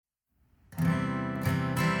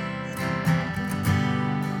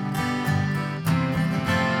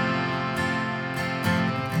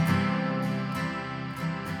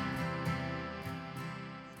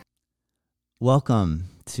Welcome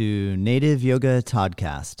to Native Yoga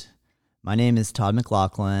Toddcast. My name is Todd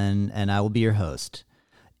McLaughlin, and I will be your host.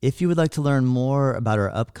 If you would like to learn more about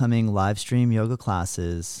our upcoming live stream yoga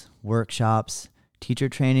classes, workshops, teacher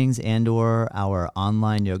trainings, and/or our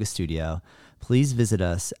online yoga studio, please visit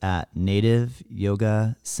us at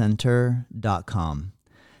nativeyogacenter.com.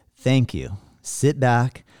 Thank you. Sit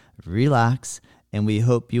back, relax, and we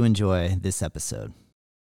hope you enjoy this episode.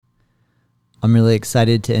 I'm really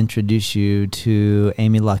excited to introduce you to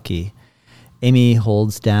Amy Lucky. Amy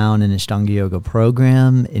holds down an Ashtanga Yoga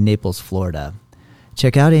program in Naples, Florida.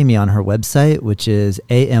 Check out Amy on her website, which is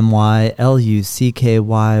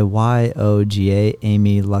AMYLUCKYYOGA,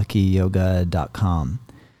 amyluckyyoga.com.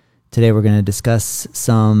 Today we're going to discuss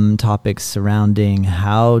some topics surrounding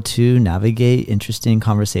how to navigate interesting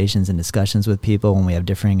conversations and discussions with people when we have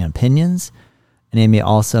differing opinions. And Amy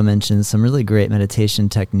also mentions some really great meditation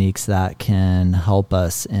techniques that can help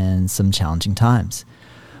us in some challenging times.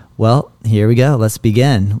 Well, here we go. Let's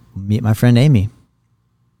begin. Meet my friend Amy.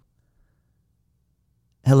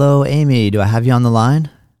 Hello, Amy. Do I have you on the line?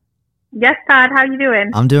 Yes, Todd. How are you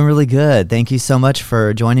doing? I'm doing really good. Thank you so much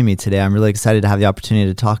for joining me today. I'm really excited to have the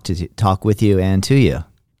opportunity to talk with you and to you.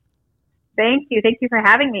 Thank you. Thank you for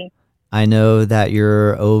having me. I know that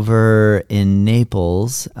you're over in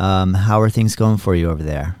Naples. How are things going for you over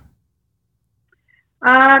there?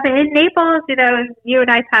 In Naples, you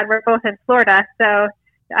and we're both in Florida, so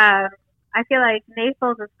I feel like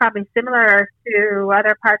Naples is probably similar to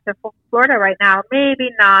other parts of Florida right now. Maybe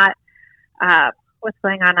not what's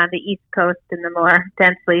going on the East Coast in the more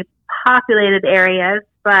densely populated areas,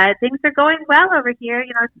 but things are going well over here.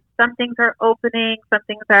 Some things are opening, some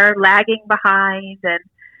things are lagging behind, and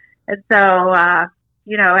so,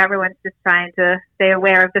 everyone's just trying to stay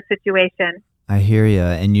aware of the situation. I hear you.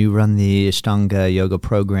 And you run the Ashtanga Yoga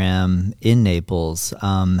program in Naples.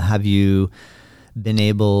 Have you been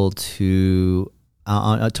able to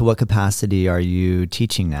what capacity are you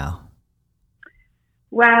teaching now?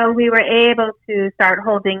 Well, we were able to start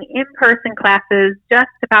holding in-person classes just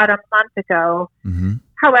about a month ago. Mm-hmm.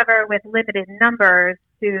 However, with limited numbers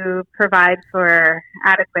to provide for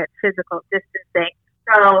adequate physical distancing.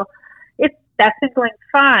 So that's been going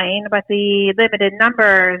fine, but the limited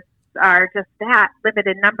numbers are just that,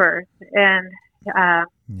 limited numbers. And as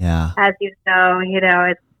you know,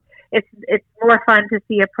 it's more fun to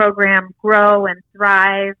see a program grow and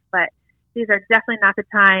thrive, but these are definitely not the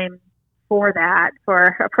time for that,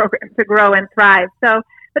 for a program to grow and thrive. So,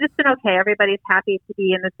 but it's been okay. Everybody's happy to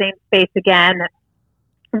be in the same space again.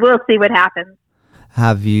 We'll see what happens.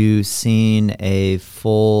 Have you seen a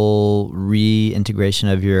full reintegration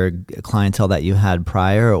of your clientele that you had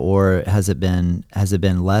prior, or has it been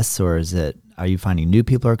less, or are you finding new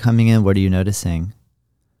people are coming in? What are you noticing?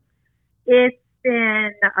 It's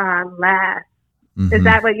been less. Mm-hmm. Is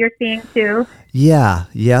that what you're seeing too? Yeah.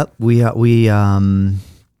 Yep. We are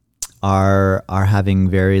having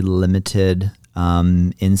very limited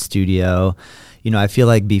in studio. I feel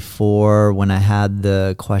like before, when I had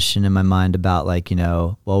the question in my mind about we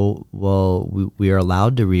are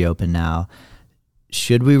allowed to reopen now.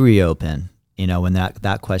 Should we reopen? When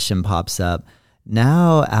that question pops up.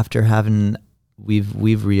 Now, after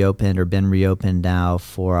we've reopened or been reopened now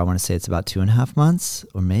for, I want to say it's about 2.5 months,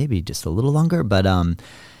 or maybe just a little longer. But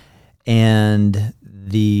and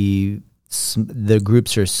the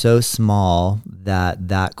groups are so small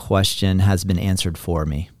that question has been answered for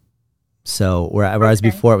me. So whereas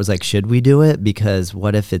before it was like, should we do it? Because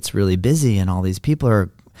what if it's really busy and all these people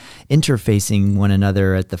are interfacing one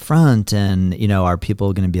another at the front, and are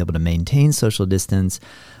people going to be able to maintain social distance?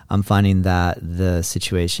 I'm finding that the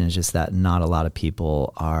situation is just that not a lot of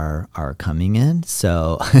people are coming in.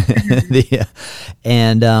 So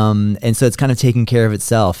and so it's kind of taking care of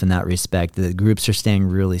itself in that respect. The groups are staying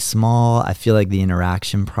really small. I feel like the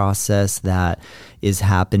interaction process that is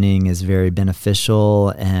happening is very beneficial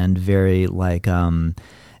and very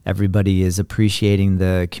everybody is appreciating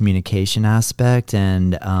the communication aspect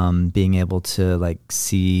and being able to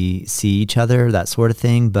see each other, that sort of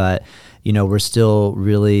thing. But we're still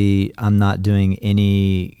really, I'm not doing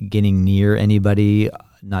any getting near anybody,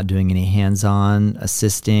 not doing any hands-on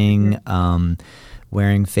assisting,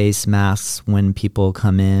 wearing face masks when people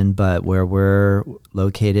come in, but where we're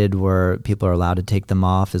located, where people are allowed to take them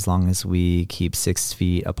off as long as we keep 6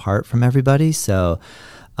 feet apart from everybody. So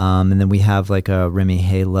and then we have a Remy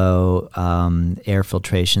Halo air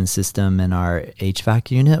filtration system in our HVAC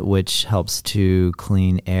unit, which helps to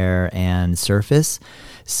clean air and surface.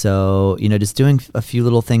 So, just doing a few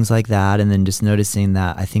little things like that, and then just noticing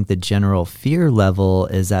that I think the general fear level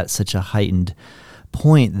is at such a heightened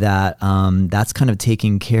point that that's kind of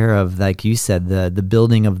taking care of, like you said, the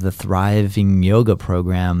building of the thriving yoga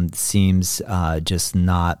program seems just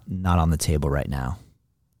not on the table right now.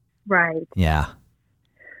 Right. Yeah.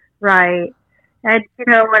 Right. And,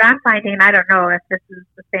 what I'm finding, I don't know if this is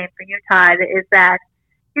the same for you, Todd, is that,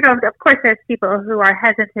 of course there's people who are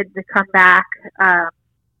hesitant to come back,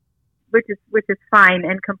 which is fine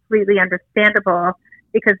and completely understandable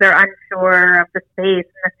because they're unsure of the space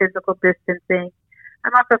and the physical distancing.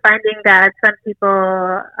 I'm also finding that some people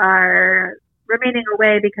are remaining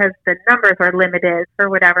away because the numbers are limited for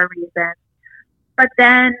whatever reason. But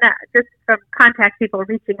then just from contact people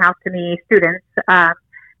reaching out to me, students,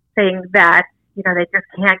 saying that, they just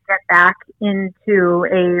can't get back into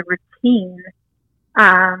a routine.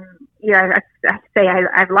 I say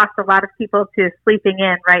I've lost a lot of people to sleeping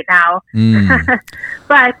in right now.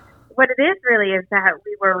 But what it is really is that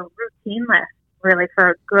we were routineless really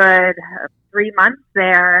for a good 3 months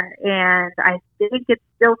there. And I think it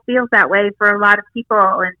still feels that way for a lot of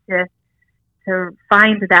people. And to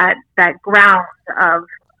find that ground of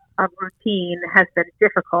routine has been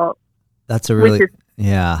difficult. That's a really, which is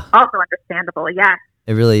also understandable. Yeah,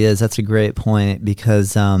 it really is. That's a great point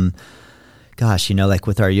because, like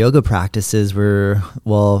with our yoga practices, from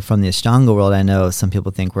the Ashtanga world, I know some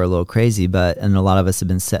people think we're a little crazy, and a lot of us have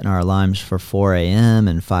been setting our alarms for 4 a.m.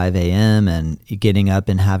 and 5 a.m. and getting up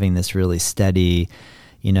and having this really steady,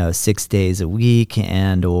 6 days a week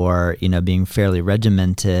or being fairly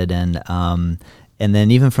regimented and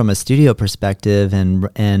then even from a studio perspective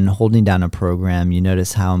and holding down a program, you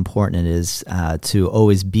notice how important it is to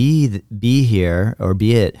always be here or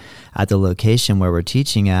be it at the location where we're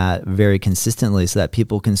teaching at very consistently so that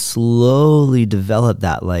people can slowly develop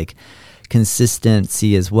that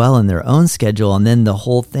consistency as well in their own schedule. And then the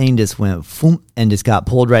whole thing just went boom and just got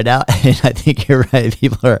pulled right out. And I think you're right.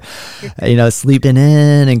 People are, sleeping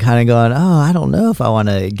in and kind of going, oh, I don't know if I want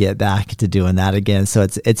to get back to doing that again. So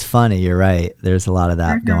it's funny. You're right. There's a lot of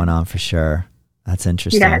that going on for sure. That's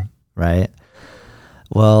interesting. Right.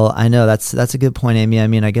 Well, I know that's a good point, Amy. I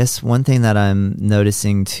mean, I guess one thing that I'm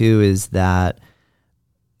noticing too is that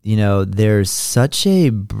there's such a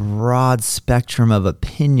broad spectrum of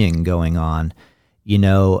opinion going on.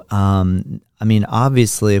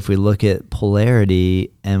 Obviously, if we look at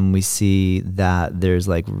polarity and we see that there's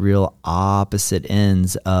real opposite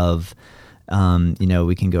ends of,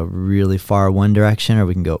 we can go really far one direction or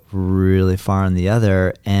we can go really far in the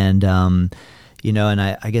other. And, and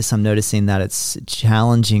I guess I'm noticing that it's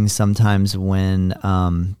challenging sometimes when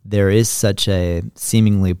there is such a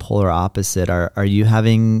seemingly polar opposite. Are you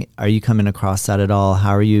coming across that at all?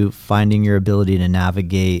 How are you finding your ability to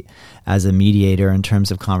navigate as a mediator in terms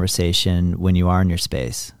of conversation when you are in your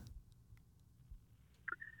space?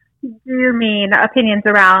 Do you mean opinions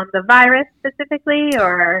around the virus specifically,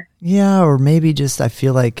 or? Yeah, or maybe just I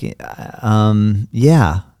feel like,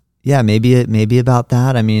 Yeah, maybe about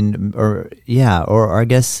that. I mean, or I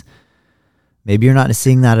guess maybe you're not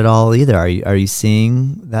seeing that at all either. Are you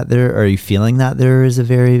seeing that are you feeling that there is a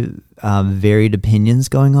very varied opinions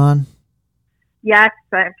going on? Yes,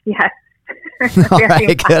 yes. All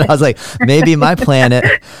right, good. I was like, maybe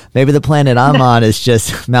the planet I'm on is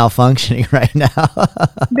just malfunctioning right now.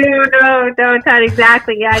 No, not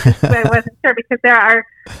exactly. Yeah, I wasn't sure because there are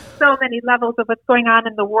so many levels of what's going on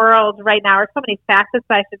in the world right now, or so many facets,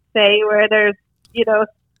 I should say, where there's,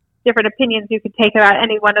 different opinions you could take about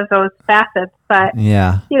any one of those facets. But,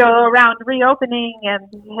 around reopening and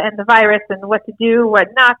the virus and what to do, what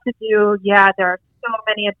not to do, there are so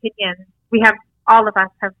many opinions. All of us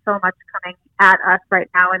have so much coming at us right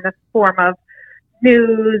now in the form of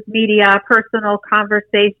news, media, personal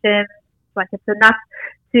conversations. It's enough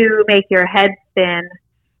to make your head spin.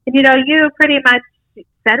 And, you pretty much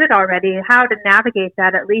said it already. How to navigate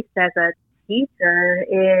that, at least as a teacher,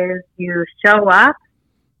 is you show up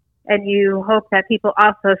and you hope that people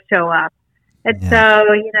also show up. And so,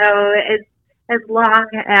 as long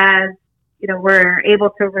as, we're able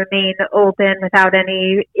to remain open without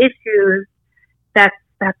any issues, that's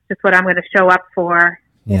just what I'm going to show up for.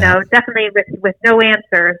 Definitely with no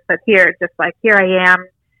answers, but here I am.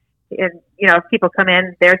 And, if people come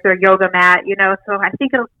in, there's their yoga mat, so I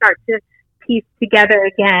think it'll start to piece together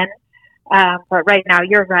again. But right now,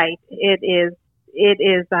 you're right. It's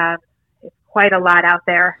quite a lot out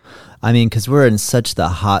there. I mean, because we're in such the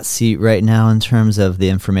hot seat right now in terms of the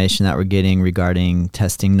information that we're getting regarding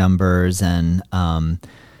testing numbers. And,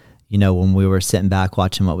 when we were sitting back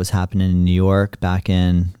watching what was happening in New York back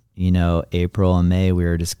in, April and May, we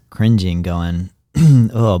were just cringing going,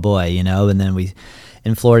 oh boy, and then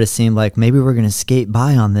in Florida seemed like maybe we're going to skate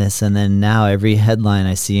by on this. And then now every headline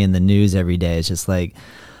I see in the news every day is just like,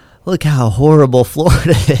 look how horrible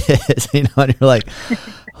Florida is, and you're like,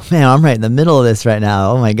 oh, man, I'm right in the middle of this right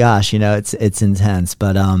now. Oh my gosh, it's intense.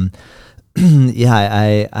 But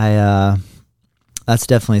yeah, I that's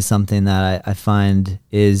definitely something that I find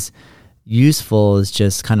is useful, is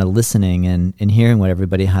just kind of listening and hearing what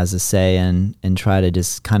everybody has to say, and try to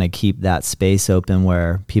just kind of keep that space open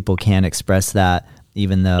where people can express that,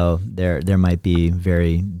 even though there might be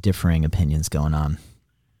very differing opinions going on.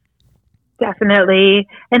 Definitely.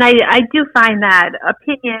 And I do find that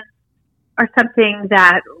opinions are something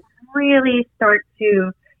that really start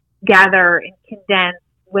to gather and condense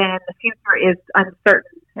when the future is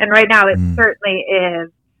uncertain. And right now it certainly is.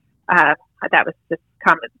 That was just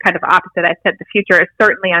kind of opposite. I said the future is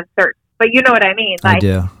certainly uncertain. But you know what I mean? Like, I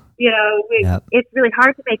do. Yep. It's really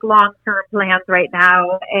hard to make long-term plans right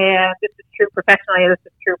now. And this is true professionally. This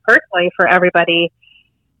is true personally for everybody.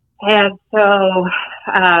 And so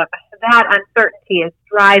that uncertainty is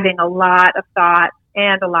driving a lot of thought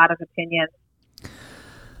and a lot of opinions.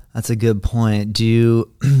 That's a good point.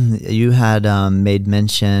 You had made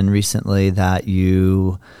mention recently that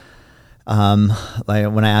you,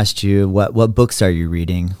 like when I asked you what books are you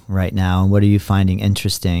reading right now and what are you finding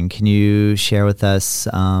interesting? Can you share with us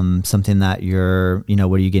something that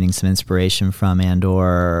what are you getting some inspiration from, and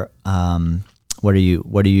or what are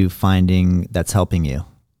you finding that's helping you?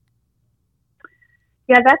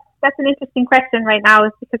 Yeah, that's an interesting question right now,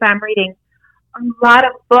 is because I'm reading a lot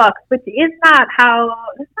of books, which is not how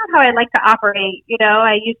I like to operate.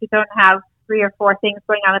 I usually don't have 3 or 4 things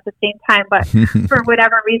going on at the same time, but for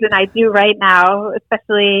whatever reason I do right now,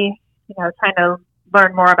 especially, trying to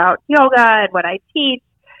learn more about yoga and what I teach,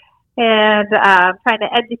 and trying to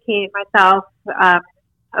educate myself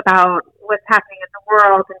about what's happening in the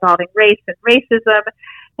world involving race and racism.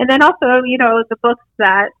 And then also, the books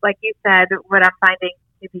that, like you said, what I'm finding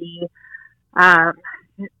to be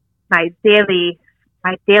my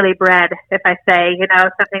daily bread, if I say,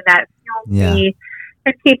 something that fuels me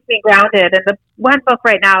and keeps me grounded. And the one book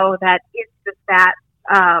right now that is just that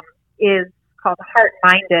is called Heart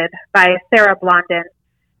Minded by Sarah Blondin.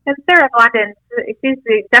 And Sarah Blondin, she's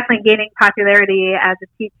definitely gaining popularity as a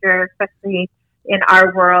teacher, especially in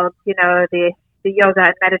our world, the yoga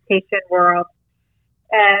and meditation world.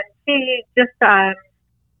 And she just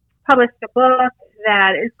published a book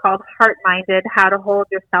that is called Heart Minded, How to Hold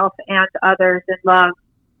Yourself and Others in Love.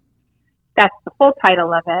 That's the full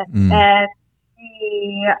title of it. And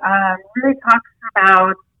she really talks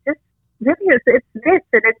about just really it's this,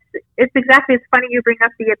 and it's exactly, it's funny you bring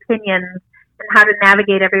up the opinions and how to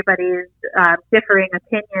navigate everybody's differing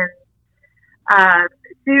opinions.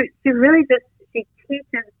 She really she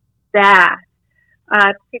teaches that.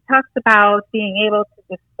 She talks about being able to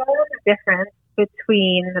discern the difference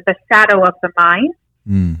between the shadow of the mind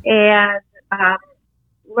and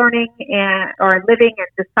learning or living and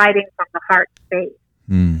deciding from the heart space.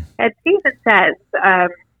 And she even says,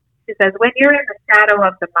 when you're in the shadow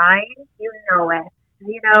of the mind, you know it.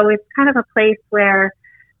 It's kind of a place where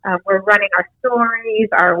we're running our stories,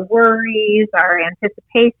 our worries, our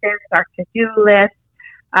anticipations, our to-do list.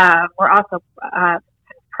 We're also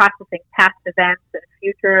processing past events and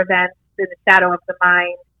future events in the shadow of the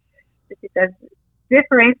mind. She says,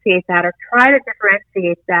 differentiate that, or try to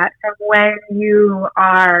differentiate that from when you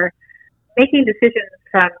are making decisions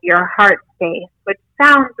from your heart space, which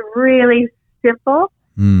sounds really simple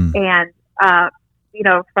and,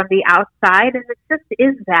 from the outside, and it just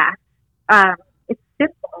is that. It's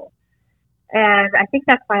simple. And I think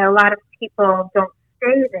that's why a lot of people don't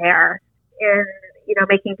stay there in,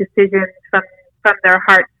 making decisions from their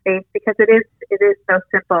heart space, because it is so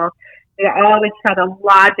simple. We always try to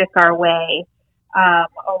logic our way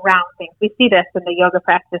around things. We see this in the yoga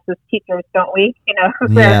practice as teachers, don't we?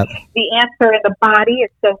 The answer in the body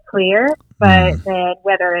is so clear, but then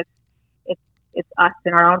whether it's us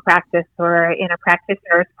in our own practice or in a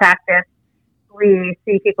practitioner's practice, we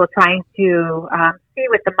see people trying to see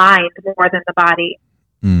with the mind more than the body.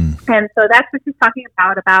 And so that's what she's talking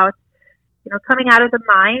about coming out of the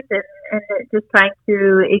mind and just trying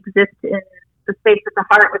to exist in the space of the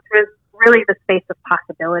heart, which is really the space of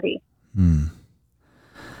possibility.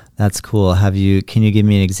 That's cool. Can you give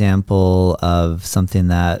me an example of something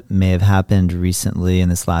that may have happened recently in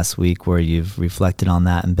this last week where you've reflected on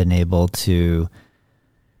that and been able to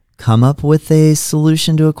come up with a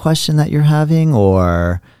solution to a question that you're having?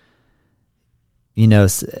 Or,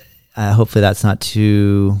 hopefully that's not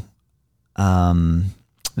too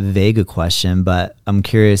vague a question, but I'm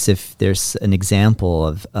curious if there's an example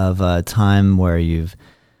of a time where you've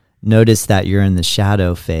notice that you're in the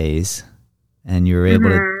shadow phase and you're able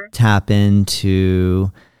to tap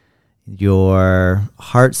into your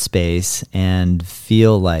heart space and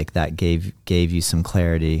feel like that gave you some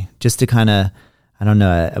clarity. Just to kind of, I don't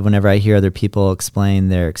know, whenever I hear other people explain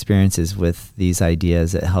their experiences with these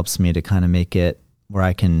ideas, it helps me to kind of make it where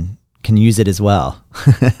I can use it as well.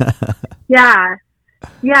 Yeah,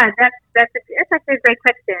 that's actually a great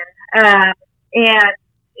question, and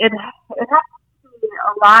it happens to me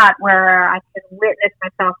a lot where I can witness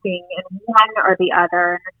myself being in one or the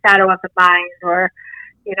other, in the shadow of the mind, or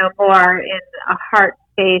more in a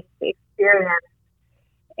heart-based experience.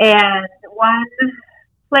 And one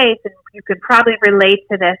place, and you could probably relate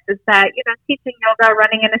to this, is that teaching yoga,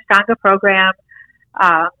 running in a Ashtanga program,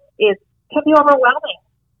 can be overwhelming.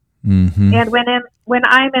 Mm-hmm. And when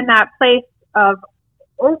I'm in that place of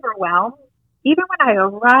overwhelm, even when I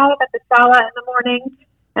arrive at the shala in the morning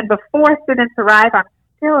and before students arrive, I'm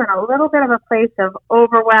still in a little bit of a place of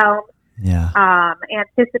overwhelm,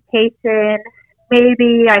 anticipation.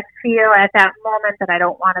 Maybe I feel at that moment that I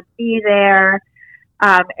don't want to be there.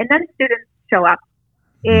 And then students show up.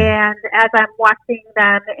 And as I'm watching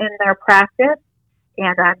them in their practice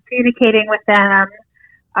and I'm communicating with them,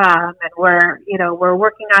 and we're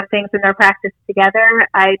working on things in their practice together,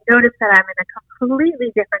 I notice that I'm in a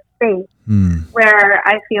completely different space where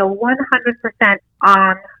I feel 100%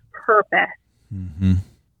 on purpose. Mm-hmm.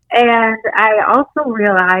 And I also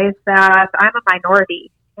realize that I'm a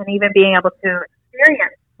minority, and even being able to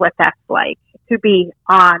experience what that's like to be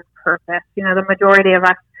on purpose. The majority of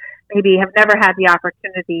us maybe have never had the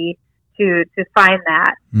opportunity to find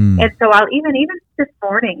that. And so even this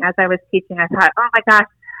morning as I was teaching, I thought, oh my gosh,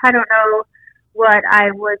 I don't know what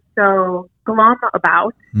I was so glum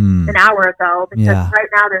about an hour ago, because right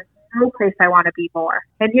now there's no place I want to be more.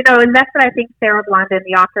 And and that's what I think Sarah Blondin,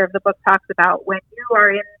 the author of the book, talks about. When you are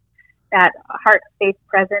in that heart space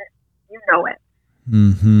present, you know it.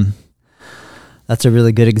 Mm-hmm. That's a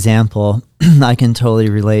really good example. I can totally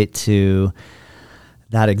relate to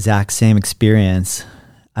that exact same experience.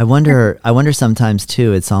 I wonder sometimes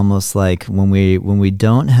too, it's almost like when we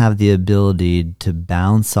don't have the ability to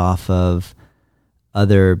bounce off of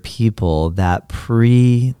other people, that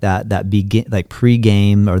pre-game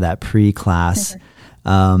or that pre-class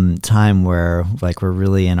time where like we're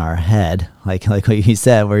really in our head, like what you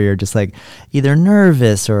said, where you're just like either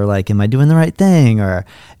nervous or like, am I doing the right thing?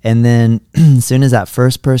 And then as soon as that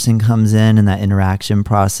first person comes in and that interaction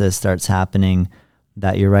process starts happening,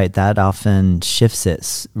 that you're right, that often shifts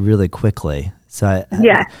it really quickly. So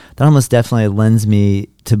that almost definitely lends me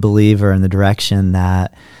to believe, or in the direction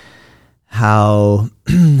that how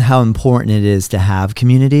important it is to have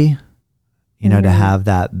community, to have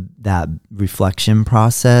that reflection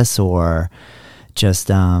process, or just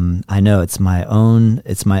I know it's my own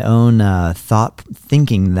thought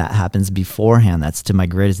thinking that happens beforehand. That's to my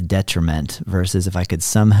greatest detriment, versus if I could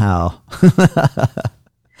somehow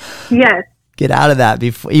get out of that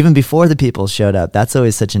even before the people showed up. That's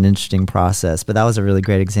always such an interesting process. But that was a really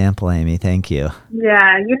great example, Amy. Thank you.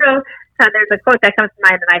 Yeah, there's a quote that comes to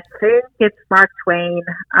mind, and I think it's Mark Twain.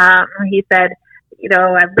 He said,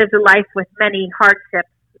 I've lived a life with many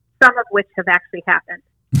hardships, some of which have actually happened.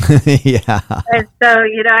 Yeah. And so, I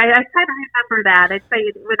try to remember that. I tell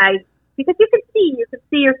you, because you can see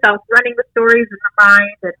yourself running the stories in the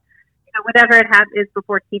mind, and whatever it is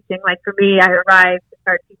before teaching. Like for me, I arrived to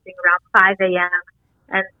start teaching around 5 a.m.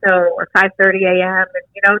 and or 5:30 a.m.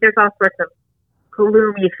 And there's all sorts of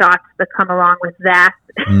gloomy thoughts that come along with that.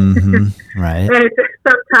 Right. And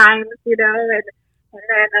sometimes, and then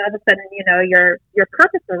all of a sudden, your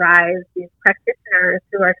purpose arrives. These practitioners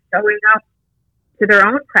who are showing up to their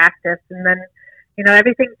own practice, and then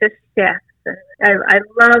everything just shifts. And I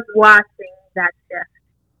love watching that shift.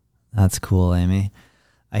 That's cool, Amy.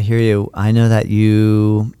 I hear you. I know that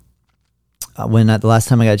you, the last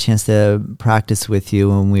time I got a chance to practice with you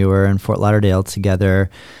when we were in Fort Lauderdale together,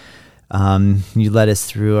 you led us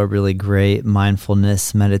through a really great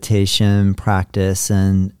mindfulness meditation practice,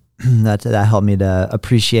 and that helped me to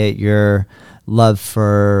appreciate your love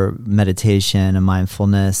for meditation and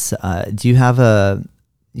mindfulness. Do you have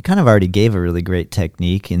you kind of already gave a really great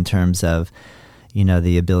technique in terms of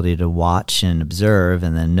the ability to watch and observe,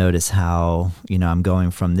 and then notice how, I'm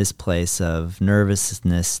going from this place of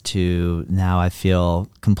nervousness to now I feel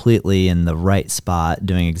completely in the right spot,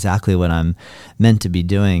 doing exactly what I'm meant to be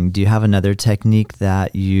doing. Do you have another technique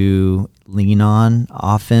that you lean on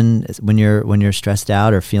often when you're stressed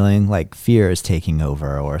out or feeling like fear is taking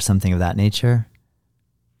over or something of that nature?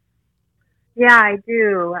 Yeah, I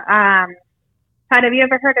do. Todd, have you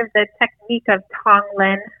ever heard of the technique of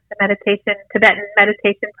Tonglen, the Tibetan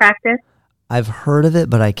meditation practice? I've heard of it,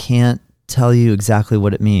 but I can't tell you exactly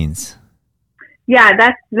what it means. Yeah,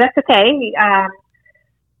 that's okay.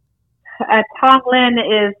 Tonglen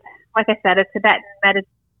is, like I said, a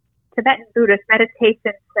Tibetan Buddhist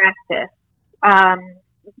meditation practice,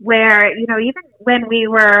 where, even when we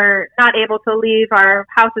were not able to leave our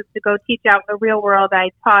houses to go teach out in the real world,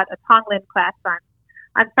 I taught a Tonglen class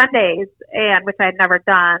on Sundays, and which I had never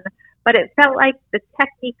done, but it felt like the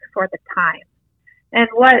technique for the time. And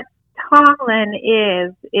what Tonglen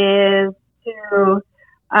is to,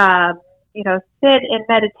 sit in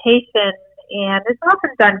meditation, and it's often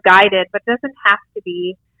done guided, but doesn't have to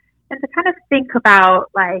be, and to kind of think about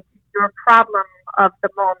like your problem of the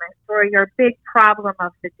moment or your big problem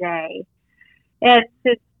of the day, and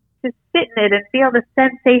to sit in it and feel the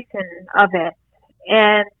sensation of it.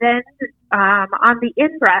 And then on the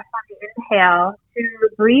in-breath, on the inhale, to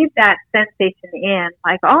breathe that sensation in,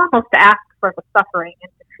 like almost to ask for the suffering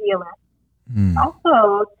and to feel it.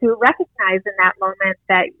 Also, to recognize in that moment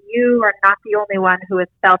that you are not the only one who has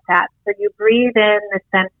felt that. So you breathe in the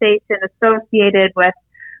sensation associated with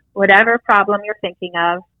whatever problem you're thinking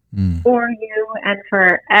of for you and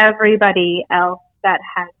for everybody else that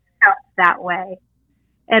has felt that way.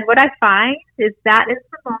 And what I find is that is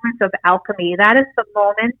the moment of alchemy. That is the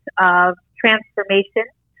moment of transformation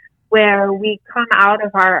where we come out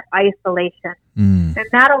of our isolation. And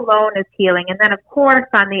that alone is healing. And then, of course,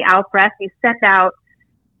 on the out-breath, you send out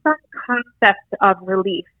some concept of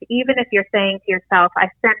relief. Even if you're saying to yourself, I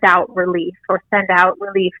send out relief, or send out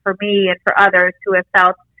relief for me and for others who have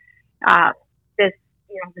felt this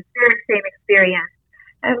very same experience.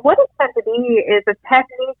 And what it's meant to be is a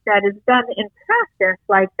technique that is done in practice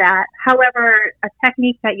like that. However, a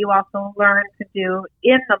technique that you also learn to do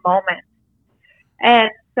in the moment. And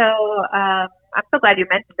so I'm so glad you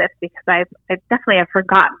mentioned this, because I definitely have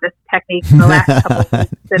forgotten this technique in the last couple of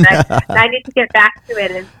weeks. And I need to get back to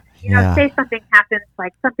it. And, say something happens,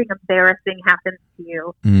 like something embarrassing happens to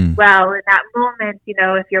you. Well, in that moment,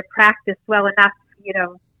 if you're practiced well enough,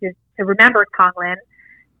 to remember Tonglen,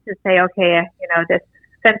 to say, okay, this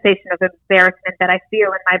sensation of embarrassment that I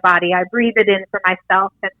feel in my body, I breathe it in for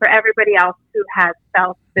myself and for everybody else who has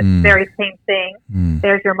felt this very same thing.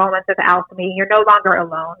 There's your moment of alchemy. You're no longer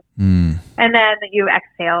alone. And then you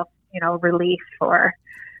exhale, relief or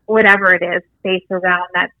whatever it is, space around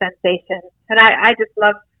that sensation. And I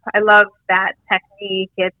love that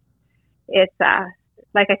technique. It's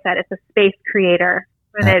like I said, it's a space creator,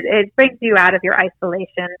 and it brings you out of your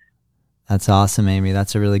isolation. That's awesome, Amy.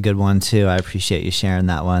 That's a really good one too. I appreciate you sharing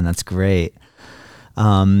that one. That's great.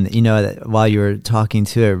 While you were talking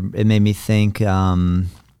to it made me think,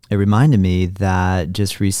 it reminded me that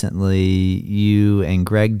just recently you and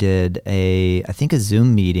Greg did I think a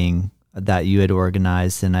Zoom meeting that you had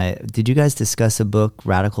organized. And did you guys discuss a book,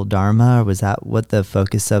 Radical Dharma? Or was that what the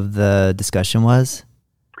focus of the discussion was?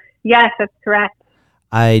 Yes, that's correct.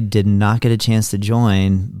 I did not get a chance to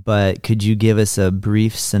join, but could you give us a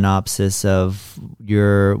brief synopsis of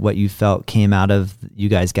what you felt came out of you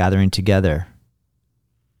guys gathering together?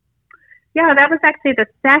 Yeah, that was actually the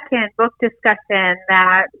second book discussion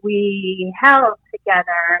that we held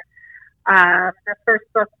together. The first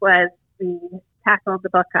book was, we tackled the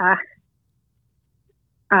book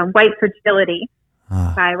White Fragility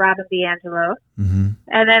by Robin DiAngelo. And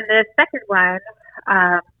then the second one,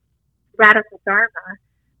 Radical Dharma,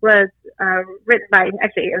 was written by,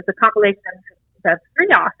 actually, it was a compilation of three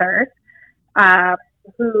authors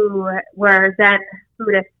who were Zen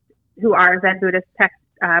Buddhist, who are Zen Buddhist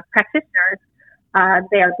practitioners.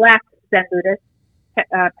 They are Black Zen Buddhist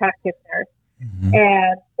practitioners.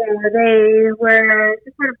 And so they were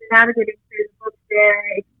just sort of navigating through their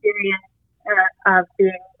experience of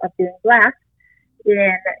being Black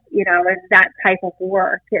in that type of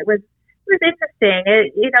work. It was interesting.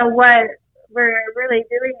 What we're really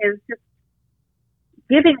doing is just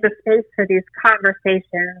giving the space for these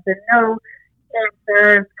conversations, and no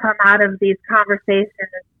answers come out of these conversations.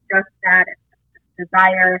 It's just that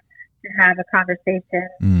desire to have a conversation.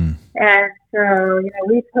 And so,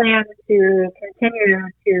 we plan to continue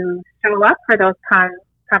to show up for those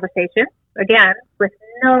conversations, again, with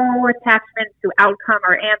no attachment to outcome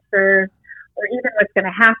or answers or even what's going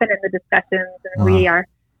to happen in the discussions. And we are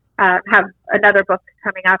have another book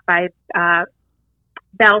coming up by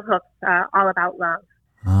Bell Hooks, all about love.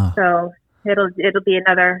 So it'll be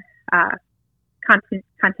another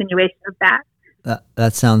continuation of that.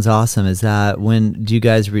 That sounds awesome. Is that, when do you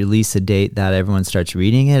guys release a date that everyone starts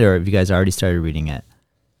reading it, or have you guys already started reading it?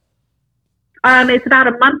 It's about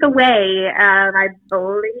a month away. I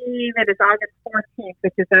believe it is August 14th,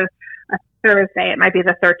 which is a Thursday. It might be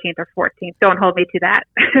the 13th or 14th. Don't hold me to that.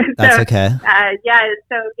 That's okay. Yeah.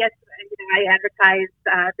 So yes, I advertise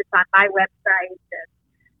this on my website,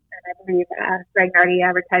 and I believe Greg Nardi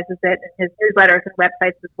advertises it in his newsletters and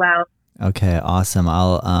websites as well. Okay, awesome.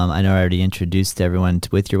 I know I already introduced everyone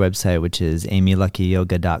with your website, which is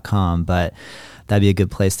amyluckyyoga.com, but that'd be a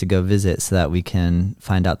good place to go visit so that we can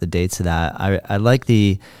find out the dates of that. I like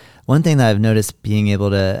the one thing that I've noticed being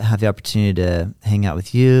able to have the opportunity to hang out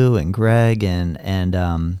with you and Greg and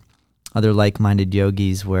other like-minded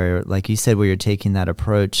yogis where, like you said, where you're taking that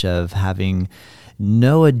approach of having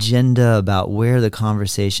no agenda about where the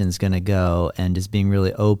conversation is going to go and just being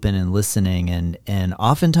really open and listening. And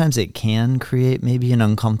oftentimes it can create maybe an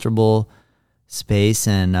uncomfortable space.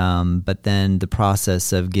 But then the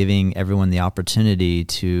process of giving everyone the opportunity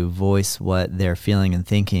to voice what they're feeling and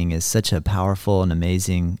thinking is such a powerful and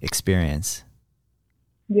amazing experience.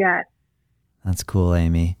 Yes. That's cool,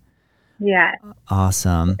 Amy. Yeah.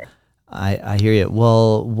 Awesome. I hear you.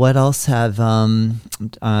 Well, what else have,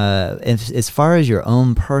 as far as your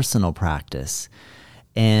own personal practice,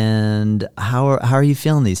 and how are you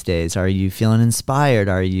feeling these days? Are you feeling inspired?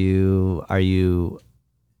 Are you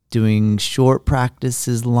doing short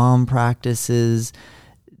practices, long practices,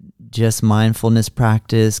 just mindfulness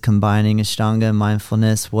practice, combining Ashtanga and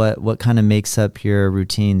mindfulness? What kind of makes up your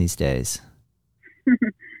routine these days?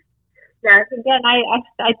 Yes, again,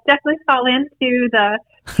 I definitely fall into the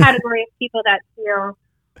category of people that feel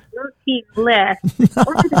routine-less,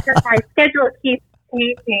 only because my schedule keeps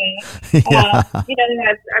changing. Yeah.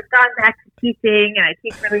 I've gone back to teaching, and I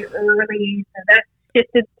teach really early, so that's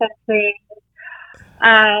shifted some things.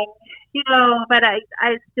 But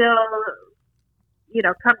I still,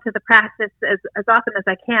 come to the practice as often as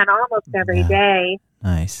I can, almost every day.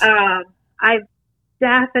 Nice. I've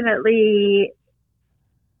definitely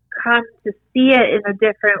come to see it in a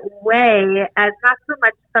different way as not so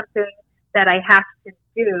much something that I have to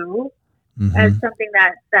do as something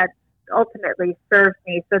that ultimately serves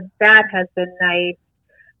me. So that has been nice.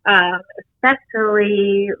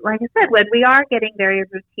 Especially, like I said, when we are getting very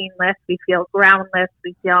routineless, we feel groundless,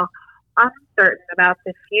 we feel uncertain about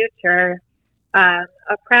the future. A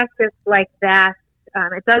practice like that,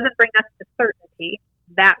 it doesn't bring us to certainty,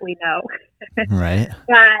 that we know. Right.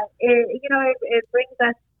 But it brings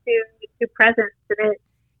us to presence, and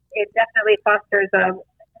it definitely fosters a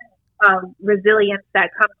resilience that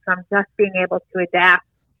comes from just being able to adapt.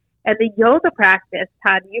 And the yoga practice,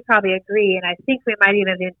 Todd, you probably agree, and I think we might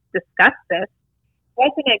even discuss this,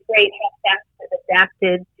 wasn't it great how fast it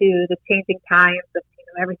adapted to the changing times of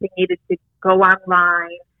everything needed to go online,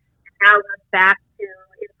 and now we're back to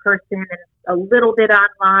in person and a little bit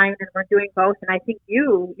online, and we're doing both. And I think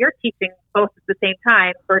you're teaching both at the same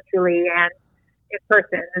time, virtually and in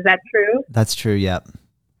person. Is that true? That's true. Yep.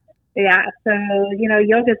 Yeah. So,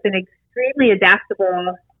 yoga's been extremely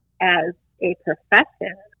adaptable as a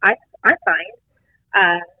profession, I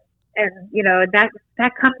find. And,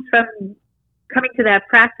 that comes from coming to that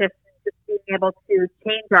practice and just being able to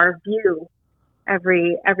change our view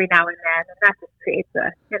every now and then. And that just creates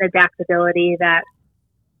an adaptability that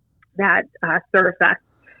serves us.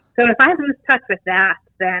 So if I lose touch with that,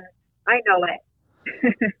 then I know it.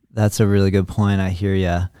 That's a really good point. I hear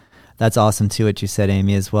you. That's awesome too, what you said,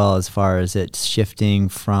 Amy, as well, as far as it's shifting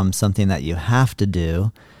from something that you have to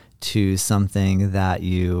do to something that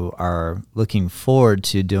you are looking forward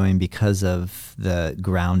to doing because of the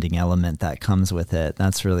grounding element that comes with it.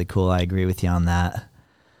 That's really cool. I agree with you on that.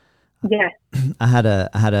 Yeah. I had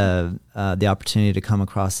the opportunity to come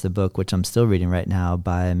across the book, which I'm still reading right now,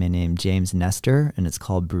 by a man named James Nestor, and it's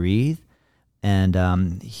called Breathe.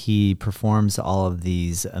 And he performs all of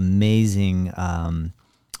these amazing,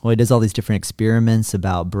 he does all these different experiments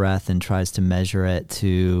about breath and tries to measure it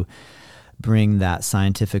to bring that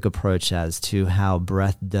scientific approach as to how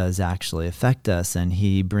breath does actually affect us. And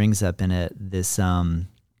he brings up in it this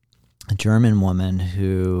German woman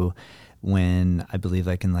who, when I believe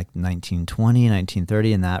like in like 1920,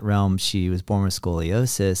 1930, in that realm, she was born with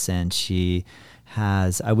scoliosis, and she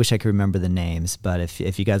has, I wish I could remember the names, but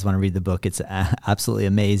if you guys want to read the book, it's absolutely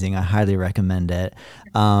amazing. I highly recommend it.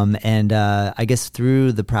 I guess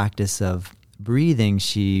through the practice of breathing,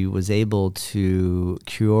 she was able to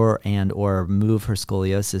cure and or move her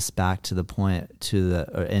scoliosis back to the point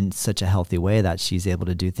in such a healthy way that she's able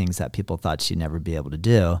to do things that people thought she'd never be able to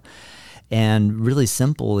do. And really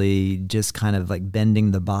simply just kind of like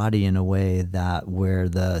bending the body in a way that where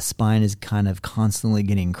the spine is kind of constantly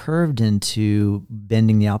getting curved into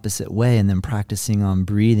bending the opposite way, and then practicing on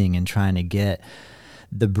breathing and trying to get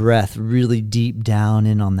the breath really deep down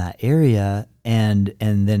in on that area and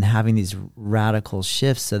then having these radical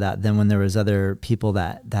shifts, so that then when there was other people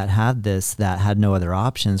that had this, that had no other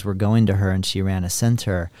options, were going to her, and she ran a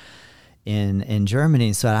center in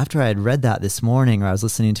Germany. So after I had read that this morning, or I was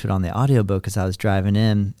listening to it on the audiobook as I was driving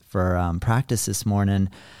in for practice this morning,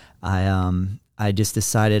 I just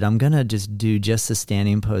decided I'm going to just do just the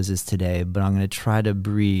standing poses today, but I'm going to try to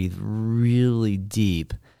breathe really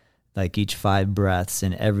deep, like each 5 breaths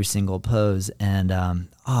in every single pose. And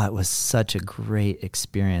it was such a great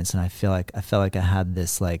experience. And I felt like I had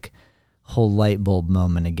this like whole light bulb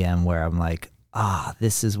moment again, where I'm like,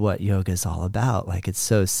 this is what yoga is all about. Like, it's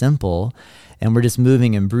so simple, and we're just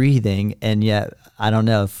moving and breathing. And yet, I don't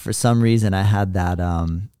know, for some reason I had that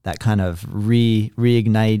that kind of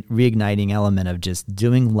reigniting element of just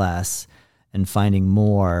doing less and finding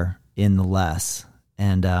more in the less.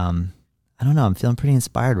 And I don't know, I'm feeling pretty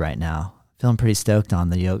inspired right now. Feeling pretty stoked on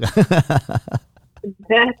the yoga.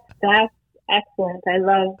 That's excellent. I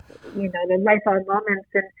love, the lifelong moments.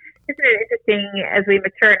 And isn't it interesting, as we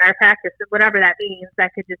mature in our practice, and whatever that means,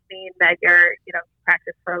 that could just mean that you're,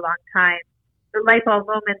 practice for a long time. The lifelong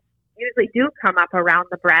moments usually do come up around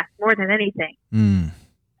the breath more than anything.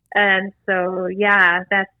 And so, yeah,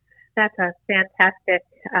 that's a fantastic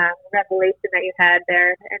revelation that you had there,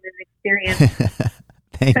 and an experience.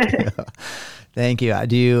 Thank you.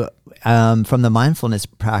 Do you, from the mindfulness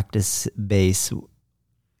practice base,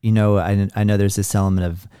 I know there's this element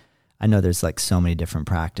of, I know there's like so many different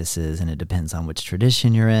practices, and it depends on which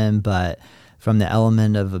tradition you're in, but from the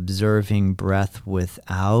element of observing breath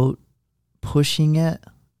without pushing it,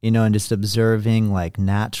 and just observing like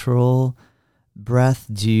natural breath,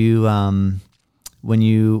 do you, when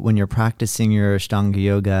you're practicing your Ashtanga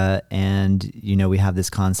yoga, and, we have this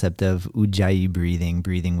concept of Ujjayi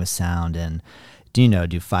breathing with sound, and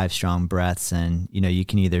do 5 strong breaths, and, you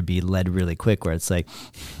can either be led really quick, where it's like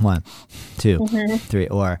 1, 2, 3,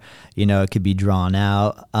 or, it could be drawn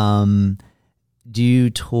out. Do you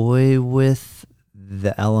toy with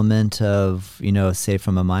the element of, say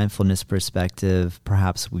from a mindfulness perspective,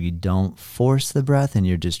 perhaps we don't force the breath and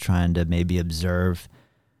you're just trying to maybe observe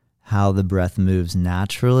how the breath moves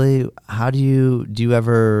naturally? How do you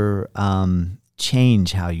ever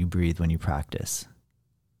change how you breathe when you practice?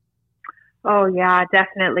 Oh yeah,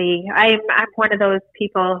 definitely. I'm one of those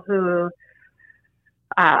people who,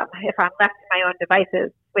 if I'm left to my own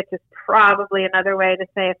devices, which is probably another way to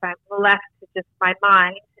say if I'm left to just my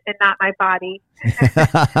mind and not my body, is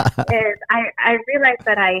I realize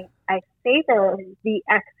that I favor the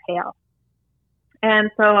exhale. And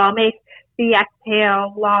so I'll make the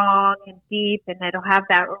exhale long and deep, and it'll have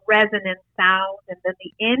that resonant sound. And then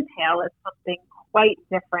the inhale is something quite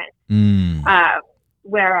different,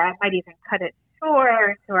 where I might even cut it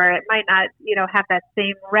short, or it might not, have that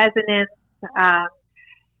same resonance. And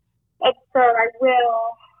so I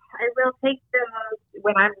will take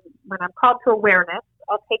when I'm called to awareness,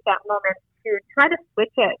 I'll take that moment to try to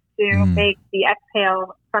switch it to make the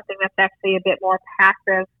exhale something that's actually a bit more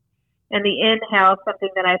passive, and the inhale something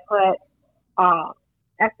that I put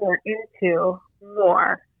effort into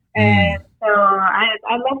more. And so I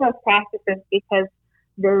love those practices because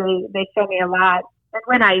they show me a lot. And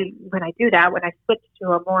when I do that, when I switch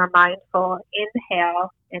to a more mindful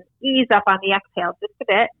inhale and ease up on the exhale just a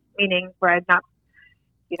bit, meaning where I'm not,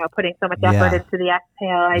 putting so much effort into the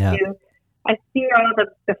exhale, I see all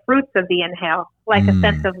the fruits of the inhale, like a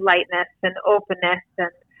sense of lightness and openness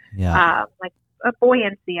and like a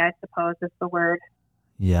buoyancy, I suppose is the word.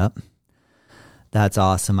 Yep. That's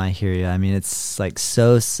awesome. I hear you. I mean, it's like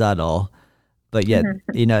so subtle, but yet,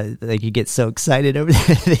 like you get so excited over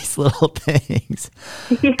these little things.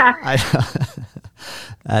 Yeah.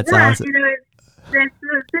 That's awesome. It's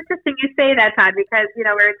interesting you say that, Todd, because, we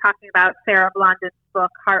were talking about Sarah Blondin's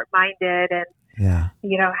book, Heart Minded, and,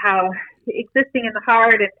 how existing in the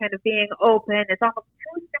heart and kind of being open is almost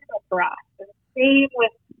too simple for us. And same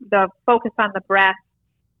with the focus on the breath.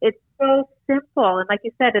 It's so simple. And like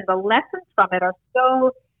you said, and the lessons from it are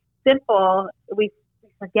so simple, we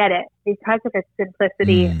forget it because of its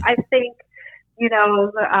simplicity. I think,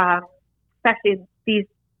 especially these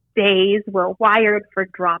days, we're wired for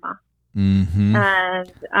drama.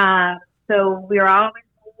 And so we're always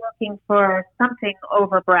looking for something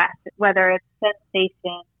over breath, whether it's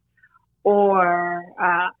sensation or,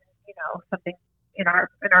 something in our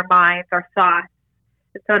minds, our thoughts.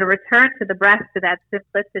 And so to return to the breath, to that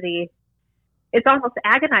simplicity, it's almost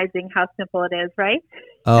agonizing how simple it is, right?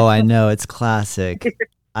 Oh, I know. It's classic.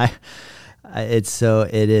 It's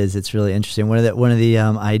really interesting. One of the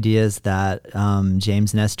ideas that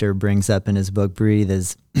James Nestor brings up in his book Breathe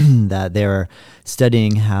is that they're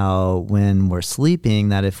studying how when we're sleeping,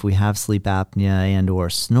 that if we have sleep apnea and or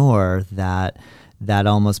snore, that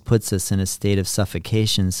almost puts us in a state of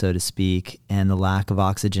suffocation, so to speak, and the lack of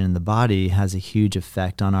oxygen in the body has a huge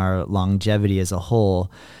effect on our longevity as a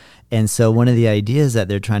whole. And so one of the ideas that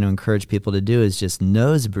they're trying to encourage people to do is just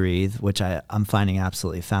nose breathe, which I'm finding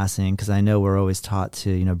absolutely fascinating, because I know we're always taught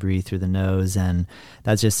to, breathe through the nose, and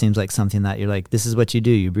that just seems like something that you're like, this is what you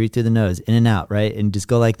do. You breathe through the nose, in and out, right? And just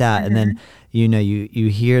go like that. Mm-hmm. And then, you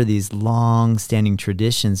hear these long-standing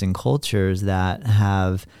traditions and cultures that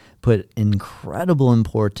have put incredible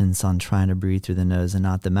importance on trying to breathe through the nose and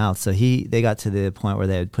not the mouth. So they got to the point where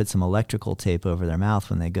they would put some electrical tape over their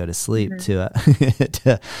mouth when they go to sleep to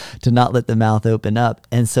not let the mouth open up.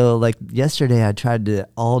 And so like yesterday I tried to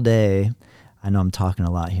all day, I know I'm talking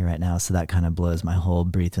a lot here right now, so that kind of blows my whole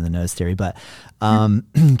breathe through the nose theory, but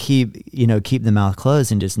keep the mouth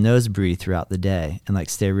closed and just nose breathe throughout the day and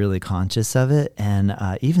like stay really conscious of it. And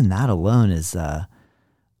even that alone is a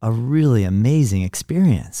really amazing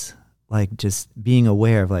experience, like just being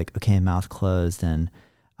aware of like, okay, mouth closed. And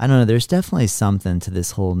I don't know, there's definitely something to this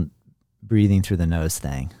whole breathing through the nose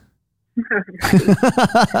thing.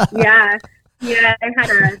 Yeah. I had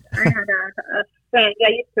a friend. I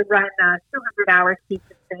used to run 200-hour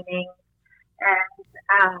teacher training,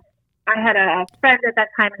 and I had a friend at that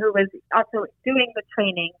time who was also doing the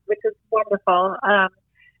training, which was wonderful.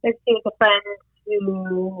 And she was a friend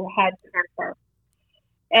who had cancer.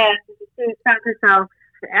 And she found herself,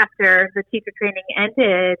 after the teacher training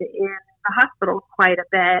ended, in the hospital quite a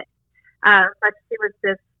bit. But she was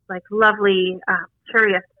this like lovely,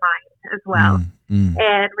 curious mind as well.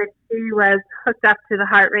 And when she was hooked up to the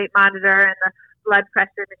heart rate monitor and the blood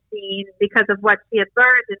pressure machine, because of what she had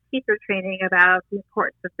learned in teacher training about the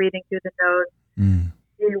importance of breathing through the nose,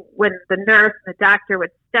 when the nurse and the doctor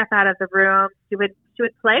would step out of the room, she would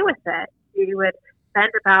play with it. She would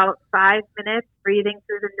spend about 5 minutes breathing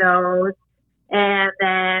through the nose, and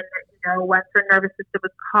then once her nervous system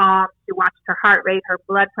was calm, she watched her heart rate, her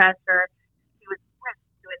blood pressure. She would switch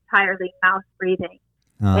to entirely mouth breathing,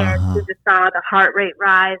 and she just saw the heart rate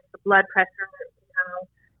rise, the blood pressure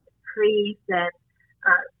increase, and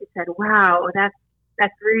she said, "Wow, that's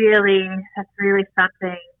really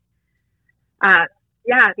something."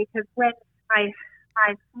 Because when my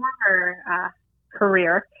former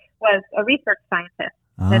career was a research scientist.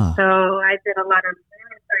 And so I did a lot of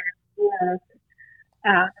neuroscience work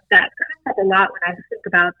that comes up a lot when I think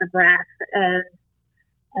about the breath. And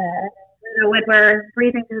when we're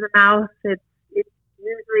breathing through the mouth, it's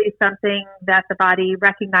usually something that the body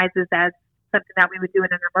recognizes as something that we would do in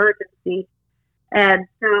an emergency. And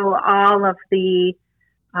so all of the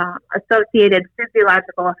associated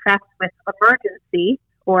physiological effects with emergency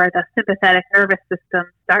or the sympathetic nervous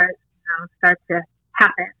system start to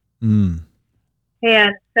happen.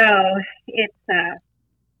 And so it's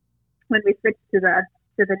when we switch to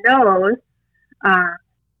the nose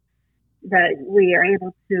that we are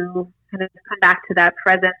able to kind of come back to that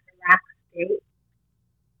present relaxed state.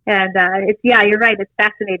 And you're right. It's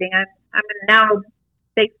fascinating. I'm now,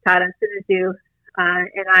 thanks, Todd. As soon as you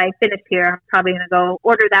and I finish here, I'm probably going to go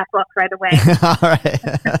order that book right away. All right.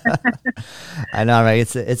 I know,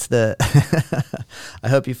 right? It's the. I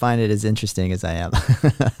hope you find it as interesting as I am.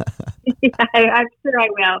 Yeah, I'm sure I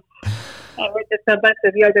will. We're just a bunch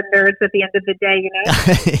of yoga nerds at the end of the day,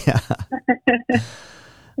 Yeah.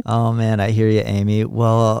 Oh man, I hear you, Amy.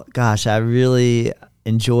 Well, gosh, I really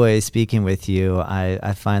enjoy speaking with you.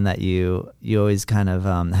 I find that you always kind of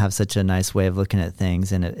have such a nice way of looking at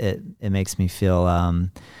things, and it makes me feel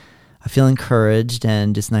I feel encouraged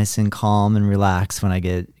and just nice and calm and relaxed when I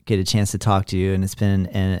get a chance to talk to you, and it's been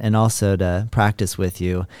and also to practice with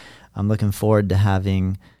you. I'm looking forward to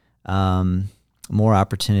having more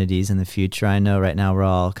opportunities in the future. I know right now we're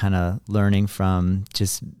all kind of learning from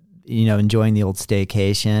just enjoying the old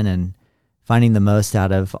staycation and finding the most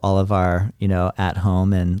out of all of our, at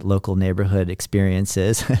home and local neighborhood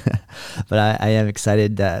experiences. But I am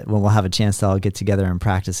excited that when we'll have a chance to all get together and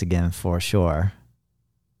practice again for sure.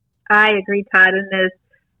 I agree, Todd. And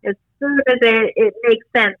as soon as it makes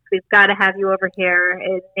sense, we've got to have you over here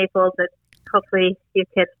in Naples, and hopefully you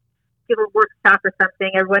can give a workshop or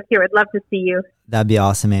something. Everyone here would love to see you. That'd be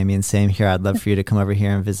awesome, Amy. And same here. I'd love for you to come over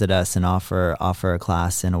here and visit us and offer a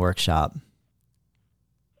class and a workshop.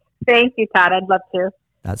 Thank you, Todd. I'd love to.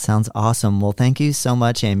 That sounds awesome. Well, thank you so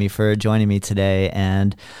much, Amy, for joining me today.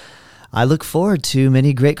 And I look forward to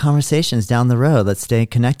many great conversations down the road. Let's stay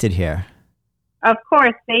connected here. Of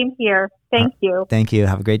course. Same here. Thank you. Thank you.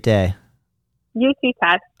 Have a great day. You too,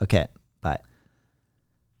 Todd. Okay, bye.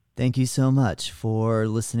 Thank you so much for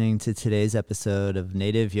listening to today's episode of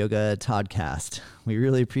Native Yoga Toddcast. We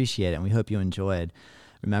really appreciate it, and we hope you enjoyed.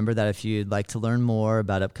 Remember that if you'd like to learn more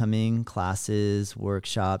about upcoming classes,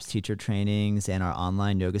 workshops, teacher trainings, and our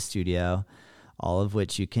online yoga studio, all of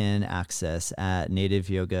which you can access at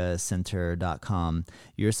nativeyogacenter.com.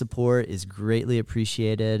 Your support is greatly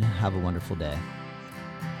appreciated. Have a wonderful day.